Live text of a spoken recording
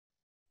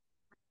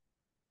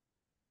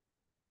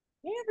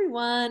Hey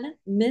everyone,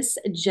 Miss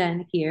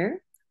Jen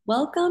here.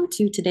 Welcome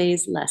to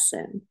today's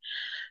lesson.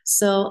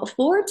 So,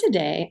 for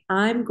today,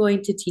 I'm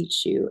going to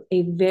teach you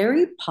a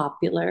very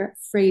popular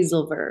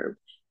phrasal verb,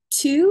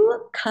 to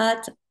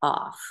cut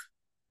off.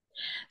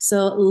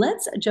 So,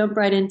 let's jump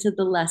right into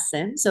the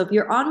lesson. So, if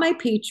you're on my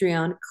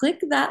Patreon,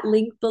 click that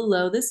link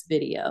below this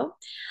video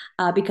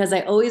because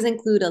I always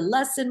include a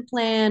lesson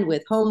plan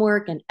with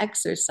homework and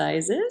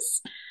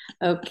exercises.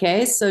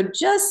 Okay, so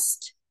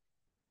just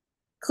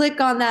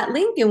click on that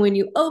link, and when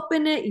you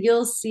open it,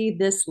 you'll see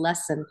this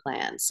lesson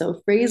plan.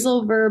 So,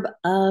 phrasal verb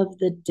of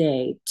the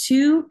day,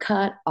 to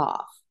cut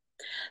off.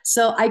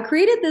 So, I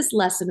created this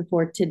lesson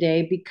for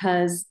today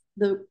because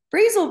the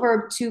phrasal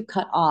verb to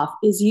cut off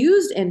is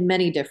used in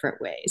many different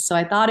ways. So,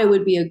 I thought it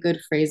would be a good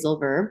phrasal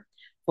verb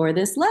for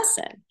this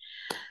lesson.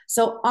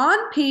 So,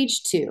 on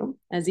page 2,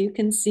 as you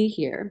can see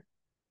here,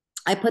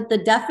 I put the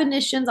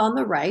definitions on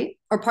the right,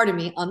 or pardon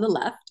me, on the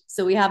left.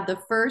 So we have the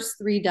first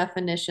three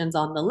definitions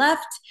on the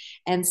left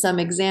and some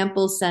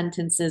example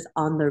sentences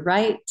on the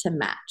right to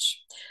match.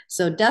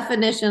 So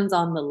definitions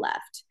on the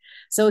left.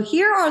 So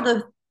here are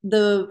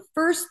the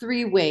first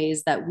three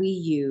ways that we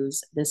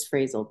use this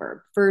phrasal verb,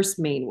 first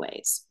main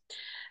ways.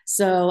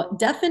 So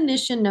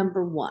definition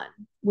number one,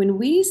 when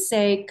we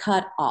say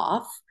cut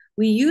off,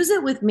 we use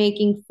it with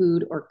making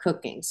food or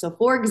cooking. So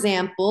for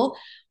example,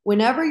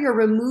 whenever you're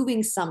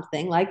removing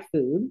something like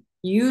food,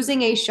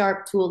 using a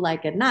sharp tool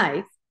like a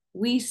knife,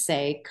 we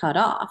say cut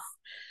off.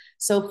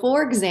 So,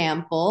 for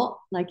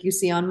example, like you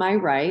see on my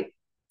right,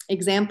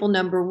 example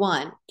number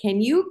one,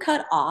 can you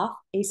cut off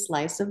a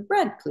slice of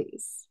bread,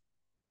 please?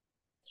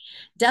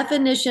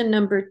 Definition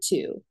number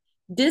two,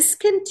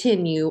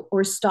 discontinue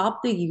or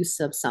stop the use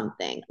of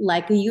something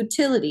like a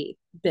utility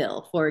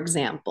bill, for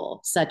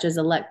example, such as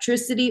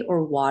electricity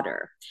or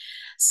water.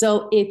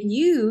 So if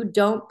you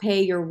don't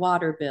pay your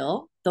water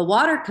bill, the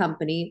water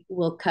company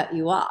will cut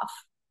you off.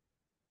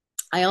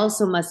 I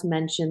also must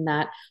mention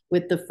that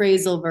with the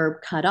phrasal verb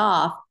cut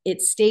off,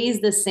 it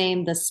stays the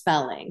same, the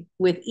spelling,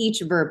 with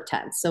each verb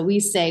tense. So we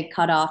say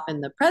cut off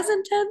in the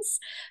present tense,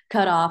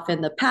 cut off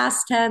in the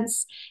past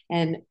tense,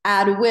 and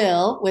add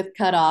will with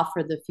cut off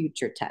for the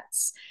future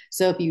tense.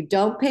 So if you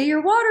don't pay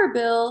your water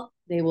bill,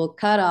 they will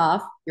cut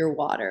off your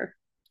water.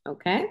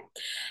 Okay.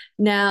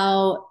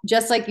 Now,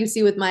 just like you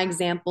see with my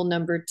example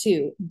number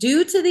two,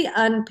 due to the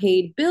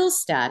unpaid bill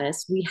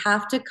status, we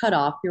have to cut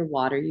off your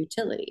water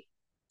utility.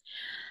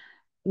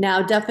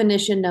 Now,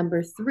 definition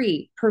number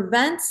three,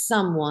 prevent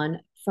someone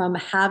from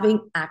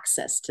having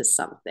access to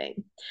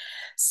something.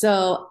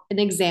 So, an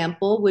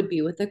example would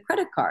be with a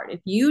credit card. If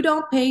you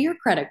don't pay your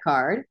credit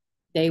card,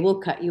 they will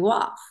cut you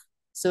off.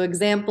 So,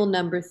 example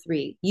number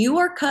three, you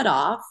are cut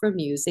off from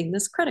using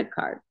this credit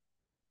card.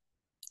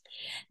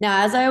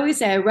 Now, as I always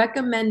say, I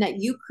recommend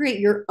that you create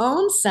your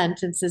own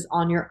sentences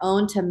on your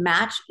own to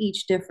match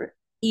each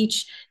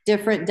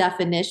different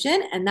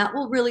definition, and that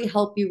will really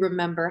help you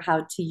remember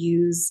how to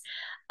use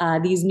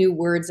these new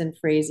words and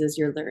phrases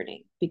you're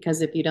learning.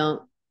 Because if you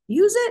don't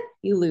use it,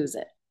 you lose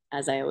it,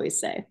 as I always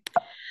say.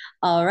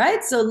 All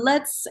right, so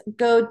let's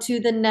go to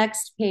the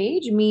next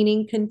page,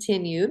 meaning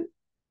continued.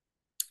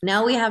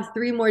 Now we have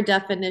three more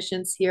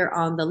definitions here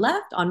on the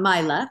left, on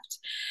my left,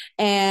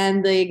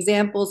 and the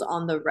examples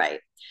on the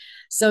right.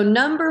 So,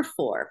 number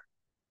four,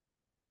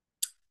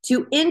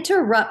 to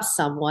interrupt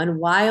someone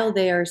while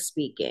they are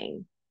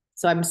speaking.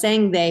 So, I'm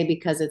saying they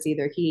because it's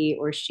either he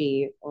or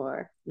she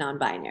or non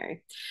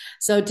binary.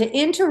 So, to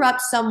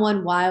interrupt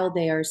someone while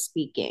they are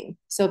speaking.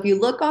 So, if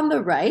you look on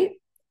the right,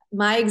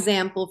 my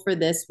example for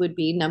this would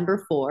be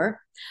number four.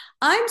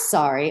 I'm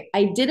sorry,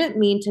 I didn't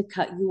mean to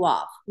cut you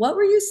off. What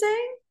were you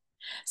saying?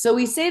 So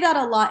we say that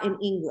a lot in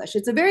English.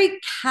 It's a very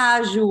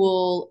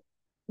casual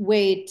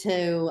way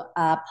to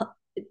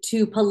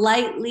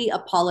politely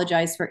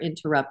apologize for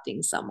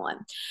interrupting someone.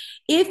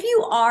 If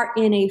you are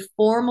in a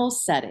formal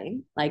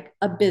setting, like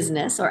a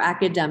business or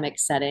academic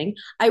setting,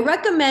 I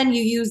recommend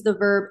you use the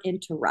verb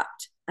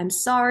interrupt. I'm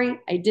sorry,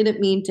 I didn't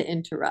mean to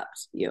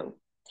interrupt you.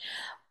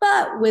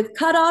 But with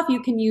cutoff,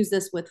 you can use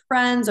this with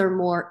friends or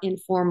more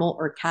informal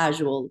or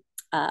casual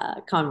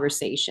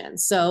conversation.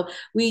 So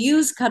we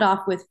use cut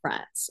off with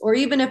friends, or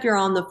even if you're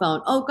on the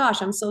phone, oh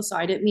gosh, I'm so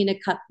sorry, I didn't mean to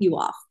cut you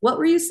off. What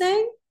were you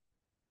saying?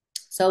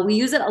 So we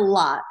use it a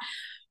lot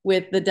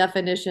with the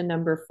definition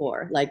number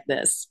four, like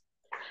this.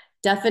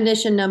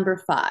 Definition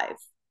number five,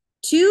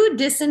 to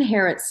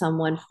disinherit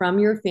someone from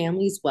your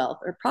family's wealth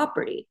or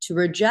property, to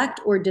reject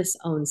or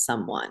disown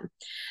someone.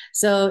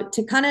 So,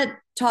 to kind of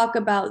talk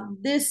about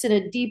this in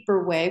a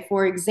deeper way,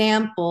 for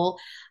example,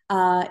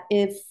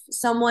 if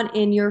someone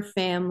in your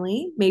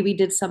family maybe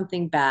did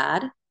something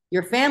bad,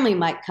 your family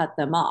might cut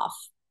them off,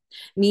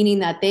 meaning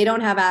that they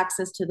don't have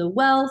access to the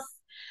wealth.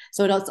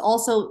 So it's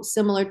also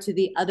similar to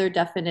the other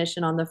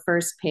definition on the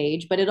first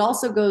page, but it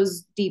also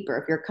goes deeper.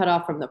 If you're cut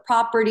off from the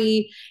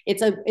property,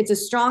 it's a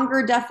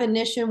stronger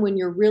definition when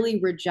you're really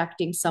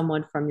rejecting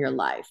someone from your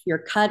life. You're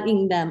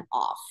cutting them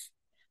off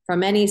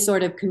from any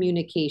sort of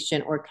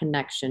communication or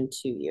connection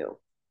to you.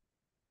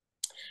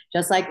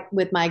 Just like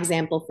with my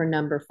example for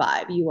number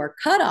five, you are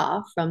cut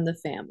off from the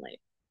family.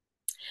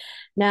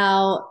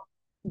 Now,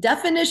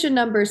 definition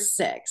number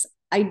 6.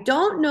 I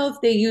don't know if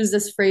they use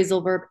this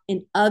phrasal verb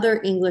in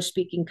other English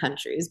speaking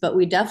countries, but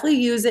we definitely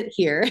use it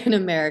here in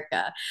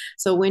America.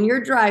 So when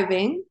you're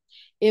driving,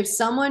 if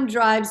someone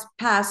drives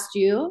past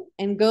you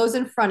and goes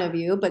in front of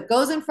you, but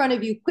goes in front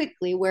of you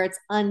quickly where it's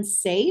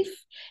unsafe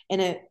and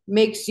it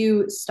makes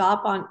you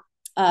stop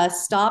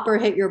or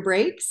hit your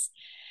brakes,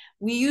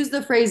 we use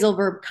the phrasal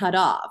verb cut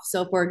off.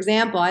 So, for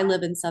example, I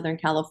live in Southern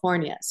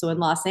California. So, in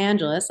Los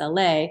Angeles,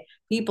 LA,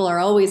 people are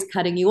always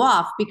cutting you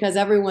off because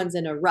everyone's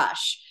in a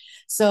rush.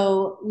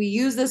 So, we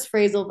use this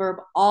phrasal verb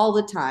all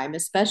the time,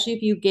 especially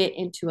if you get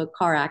into a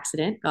car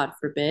accident, God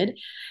forbid,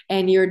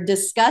 and you're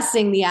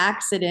discussing the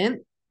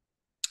accident,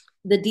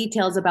 the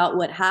details about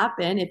what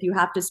happened. If you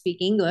have to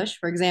speak English,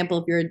 for example,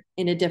 if you're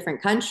in a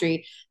different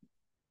country,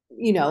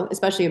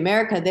 especially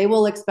America, they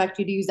will expect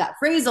you to use that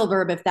phrasal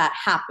verb if that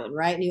happened,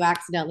 right? And you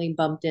accidentally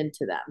bumped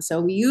into them. So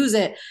we use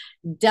it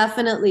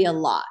definitely a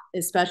lot,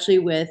 especially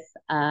with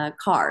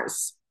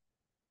cars.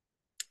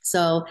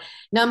 So,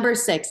 number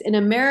 6, in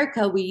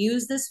America, we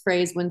use this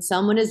phrase when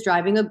someone is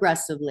driving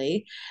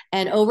aggressively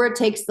and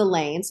overtakes the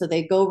lane. So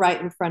they go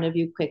right in front of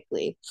you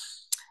quickly.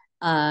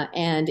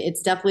 And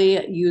it's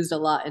definitely used a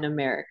lot in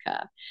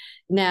America.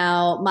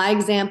 Now, my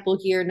example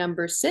here,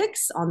 number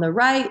 6 on the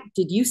right,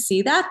 did you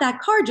see that? That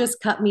car just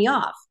cut me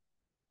off.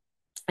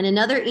 And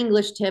another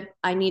English tip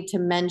I need to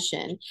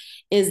mention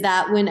is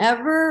that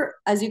whenever,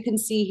 as you can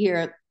see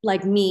here,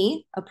 like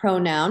me, a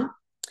pronoun,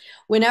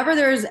 whenever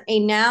there's a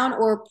noun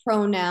or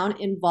pronoun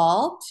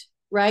involved,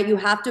 right, you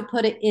have to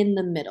put it in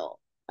the middle.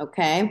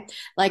 Okay.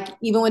 Like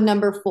even with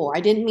number 4, I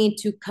didn't mean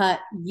to cut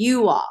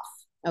you off.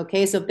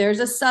 Okay. So if there's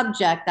a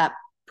subject, that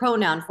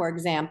pronoun, for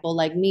example,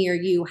 like me or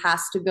you,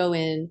 has to go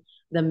in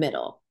the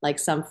middle, like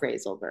some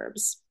phrasal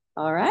verbs.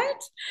 All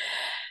right.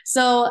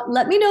 So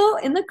let me know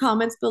in the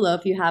comments below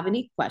if you have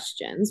any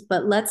questions,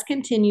 but let's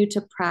continue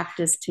to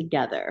practice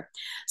together.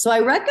 So I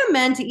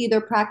recommend to either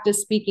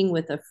practice speaking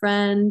with a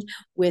friend,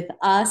 with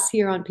us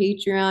here on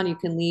Patreon. You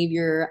can leave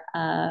your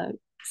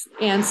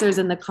answers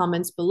in the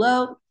comments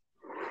below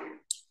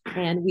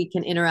and we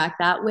can interact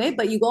that way.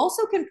 But you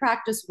also can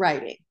practice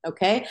writing,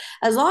 okay?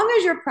 As long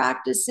as you're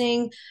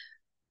practicing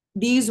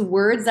these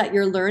words that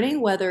you're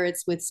learning, whether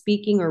it's with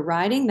speaking or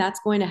writing, that's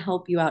going to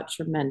help you out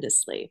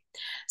tremendously.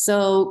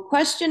 So,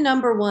 question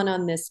number 1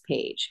 on this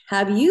page: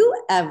 have you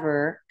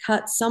ever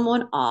cut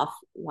someone off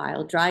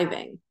while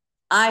driving?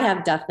 I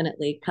have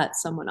definitely cut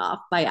someone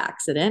off by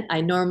accident.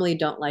 I normally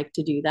don't like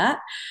to do that.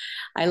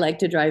 I like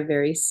to drive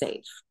very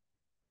safe.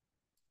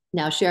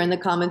 Now, share in the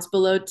comments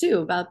below too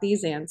about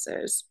these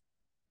answers,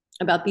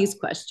 about these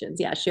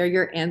questions. Yeah, share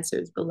your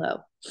answers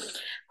below.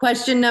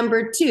 Question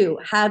number 2,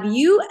 have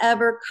you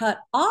ever cut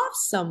off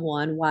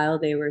someone while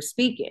they were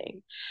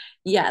speaking?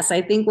 Yes,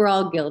 I think we're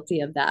all guilty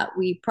of that.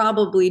 We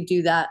probably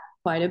do that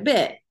quite a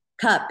bit,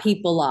 cut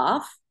people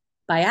off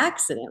by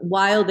accident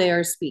while they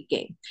are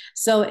speaking.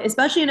 So,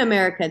 especially in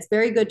America, it's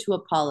very good to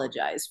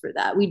apologize for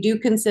that. We do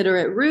consider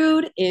it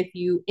rude if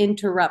you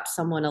interrupt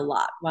someone a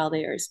lot while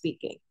they are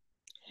speaking.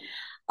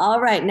 All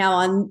right, now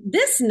on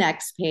this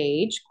next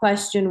page,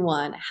 question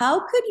 1, how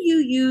could you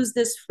use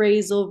this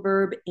phrasal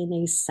verb in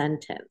a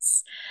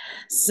sentence?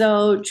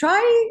 So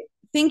try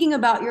thinking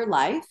about your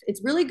life.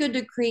 It's really good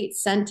to create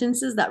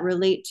sentences that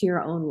relate to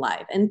your own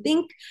life and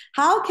think,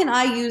 how can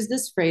I use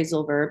this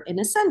phrasal verb in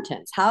a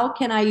sentence? How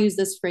can I use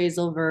this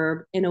phrasal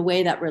verb in a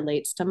way that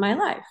relates to my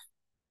life?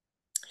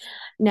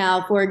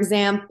 Now, for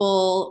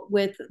example,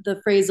 with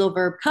the phrasal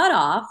verb cut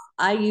off,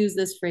 I use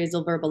this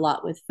phrasal verb a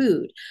lot with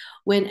food.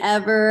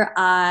 Whenever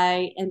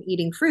I am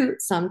eating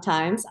fruit,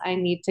 sometimes I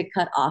need to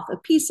cut off a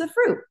piece of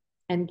fruit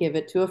and give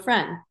it to a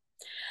friend.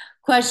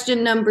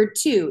 Question number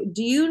 2,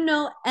 do you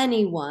know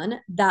anyone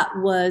that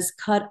was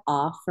cut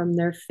off from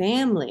their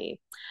family?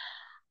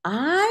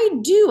 I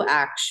do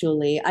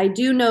actually. I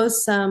do know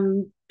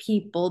some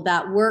people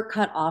that were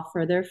cut off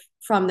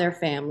from their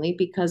family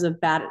because of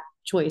bad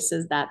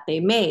choices that they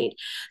made.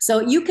 So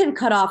you can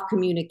cut off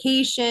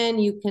communication,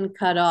 you can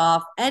cut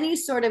off any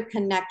sort of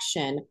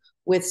connection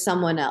with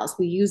someone else.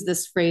 We use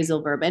this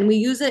phrasal verb and we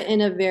use it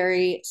in a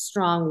very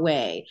strong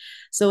way.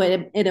 So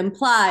it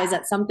implies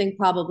that something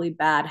probably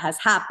bad has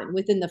happened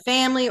within the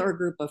family or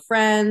group of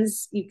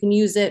friends. You can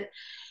use it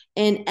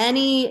in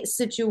any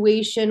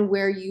situation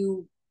where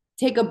you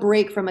take a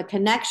break from a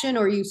connection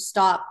or you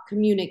stop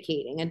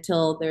communicating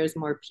until there's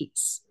more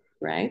peace,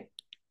 right?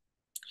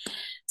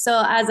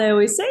 So, as I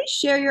always say,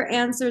 share your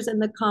answers in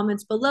the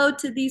comments below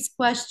to these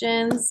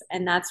questions.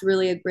 And that's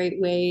really a great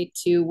way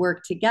to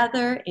work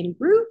together in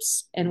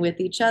groups and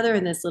with each other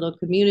in this little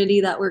community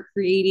that we're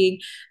creating,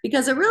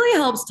 because it really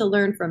helps to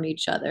learn from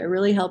each other. It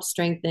really helps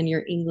strengthen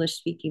your English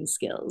speaking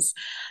skills.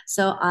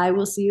 So, I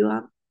will see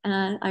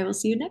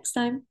you next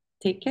time.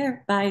 Take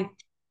care. Bye.